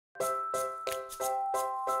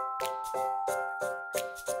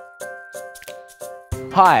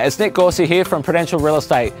Hi, it's Nick Gauci here from Prudential Real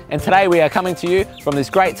Estate, and today we are coming to you from this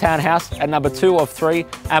great townhouse at number 2 of 3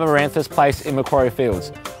 Amaranthus Place in Macquarie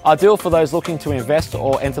Fields. Ideal for those looking to invest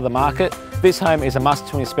or enter the market, this home is a must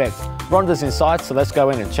to inspect. Rhonda's inside, so let's go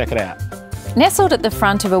in and check it out. Nestled at the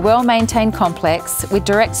front of a well-maintained complex with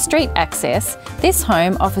direct street access, this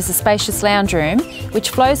home offers a spacious lounge room which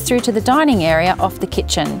flows through to the dining area off the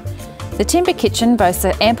kitchen. The timber kitchen boasts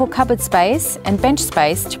an ample cupboard space and bench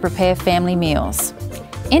space to prepare family meals.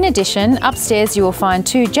 In addition, upstairs you will find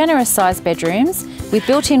 2 generous-sized bedrooms with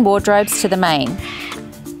built-in wardrobes to the main.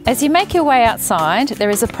 As you make your way outside, there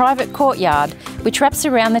is a private courtyard which wraps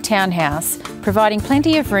around the townhouse, providing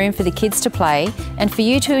plenty of room for the kids to play and for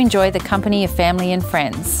you to enjoy the company of family and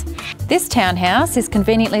friends. This townhouse is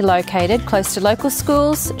conveniently located close to local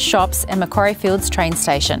schools, shops and Macquarie Fields Train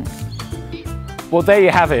Station. Well, there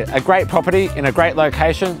you have it, a great property in a great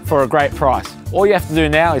location for a great price. All you have to do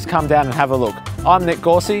now is come down and have a look. I'm Nick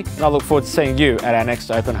Gauci, and I look forward to seeing you at our next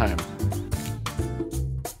open home.